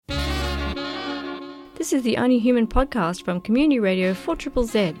This is the Only Human podcast from Community Radio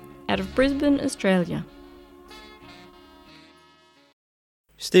 4ZZZ out of Brisbane, Australia.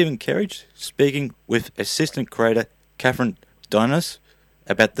 Stephen Kerridge speaking with assistant curator Catherine Dynas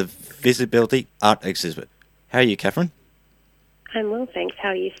about the Visibility Art Exhibit. How are you, Catherine? I'm well, thanks. How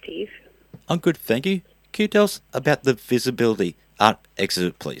are you, Steve? I'm good, thank you. Can you tell us about the Visibility Art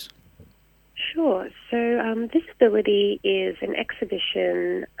Exhibit, please? Sure. So Visibility is an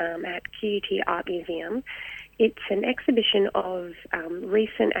exhibition at QUT Art Museum. It's an exhibition of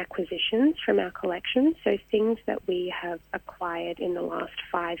recent acquisitions from our collection, so things that we have acquired in the last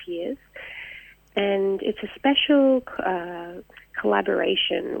 5 years. And it's a special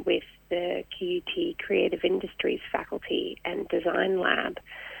collaboration with the QUT Creative Industries Faculty and Design Lab,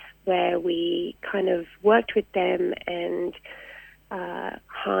 where we kind of worked with them and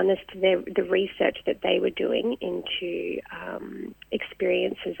harnessed the research that they were doing into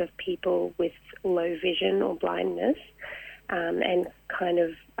experiences of people with low vision or blindness, and kind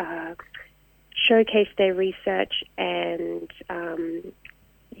of showcased their research and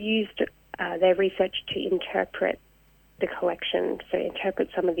used their research to interpret the collection, so interpret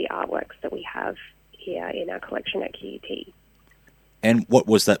some of the artworks that we have here in our collection at QUT. And what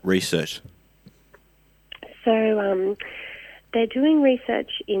was that research? So they're doing research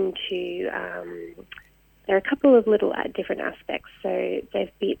into, there are a couple of little different aspects. So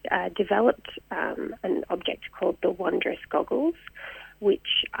they've developed an object called the Wondrous Goggles,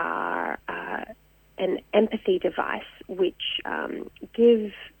 which are an empathy device which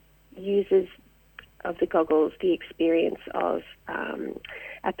gives users of the goggles the experience of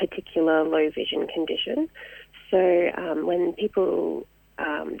a particular low vision condition. So when people,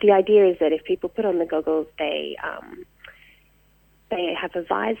 the idea is that if people put on the goggles, they have a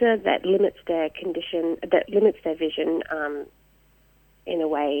visor that limits their condition, that limits their vision in a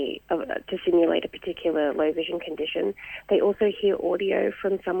way to simulate a particular low vision condition. They also hear audio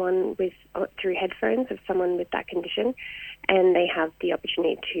from someone through headphones of someone with that condition, and they have the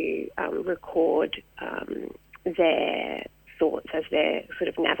opportunity to record their thoughts as they're sort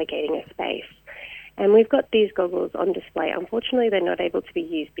of navigating a space. And we've got these goggles on display. Unfortunately, they're not able to be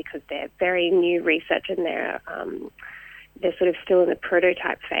used because they're very new research and they're sort of still in the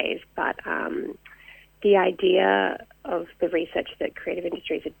prototype phase. But the idea of the research that Creative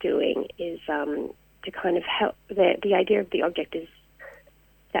Industries are doing is to kind of help. The idea of the object is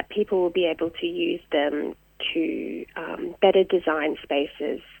that people will be able to use them to better design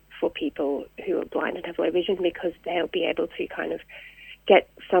spaces for people who are blind and have low vision, because they'll be able to kind of get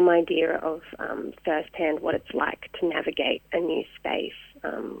some idea of firsthand what it's like to navigate a new space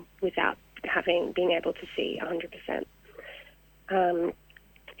without being able to see 100%.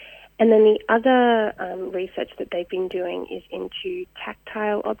 And then the other research that they've been doing is into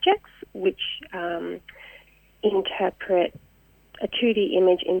tactile objects, which interpret a 2D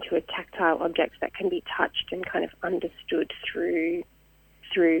image into a tactile object that can be touched and kind of understood through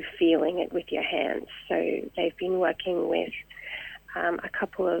feeling it with your hands. So they've been working with a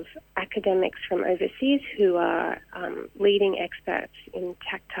couple of academics from overseas who are leading experts in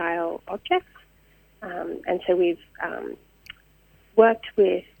tactile objects. And so we've worked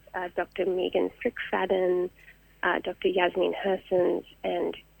with Dr. Megan Strickfaden, Dr. Yasmin Hersens,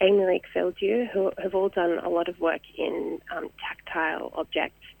 and Aymeric Veldieu, who have all done a lot of work in tactile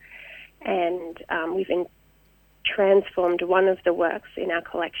objects. And we've transformed one of the works in our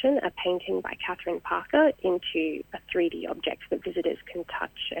collection, a painting by Catherine Parker, into a 3D object that visitors can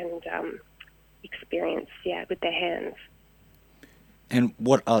touch and experience, with their hands. And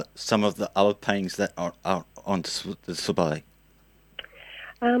what are some of the other paintings that are on display?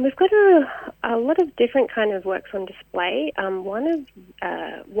 We've got a lot of different kind of works on display. One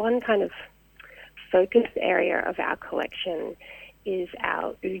kind of focused area of our collection is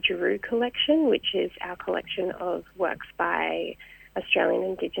our Oodgeroo collection, which is our collection of works by Australian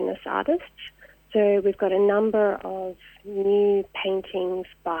Indigenous artists. So we've got a number of new paintings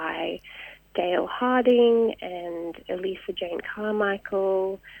by Dale Harding and Elisa Jane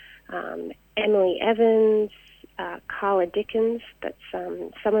Carmichael, Emily Evans, Carla Dickens. That's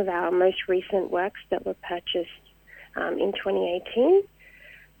some of our most recent works that were purchased in 2018.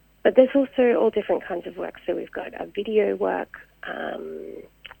 But there's also all different kinds of work. So we've got a video work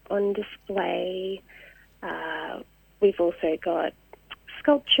on display. We've also got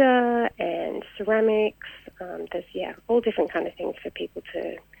sculpture and ceramics. There's all different kind of things for people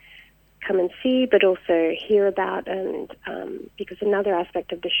to come and see, but also hear about. And because another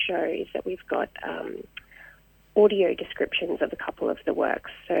aspect of the show is that we've got audio descriptions of a couple of the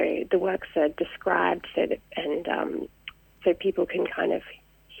works. So the works are described so people can kind of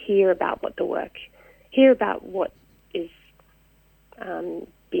hear about what the work hear about what is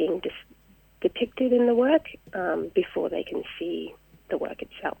being depicted in the work before they can see the work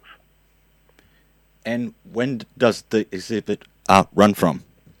itself. And when does the exhibit run from?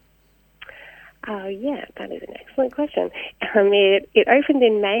 Yeah, that is an excellent question. It opened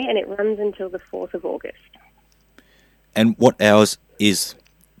in May and it runs until the 4th of August. And what hours is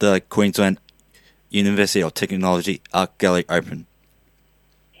the Queensland University of Technology Art Gallery open?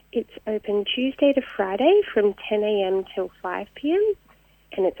 It's open Tuesday to Friday from 10 a.m. till 5 p.m.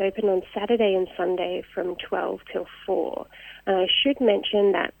 and it's open on Saturday and Sunday from 12 till 4. And I should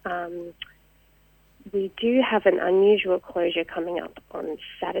mention that we do have an unusual closure coming up on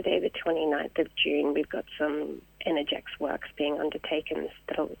Saturday the 29th of June. We've got some Energex works being undertaken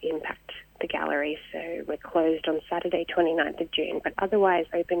that will impact the gallery, so we're closed on Saturday 29th of June, but otherwise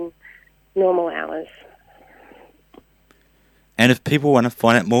open normal hours. And if people want to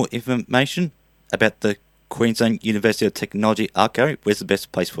find out more information about the Queensland University of Technology Art Gallery, where's the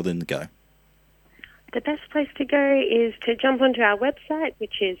best place for them to go? The best place to go is to jump onto our website,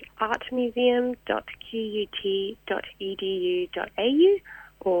 which is artmuseum.qut.edu.au,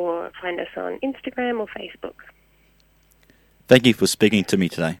 or find us on Instagram or Facebook. Thank you for speaking to me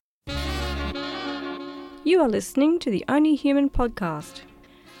today. You are listening to the Only Human podcast.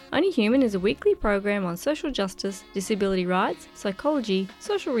 Only Human is a weekly program on social justice, disability rights, psychology,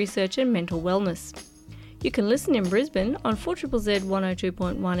 social research and mental wellness. You can listen in Brisbane on 4ZZZ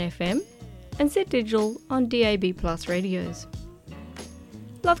 102.1 FM and Z Digital on DAB Plus radios.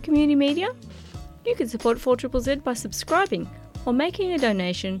 Love community media? You can support 4ZZZ by subscribing or making a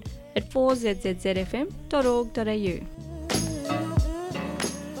donation at 4ZZZFM.org.au.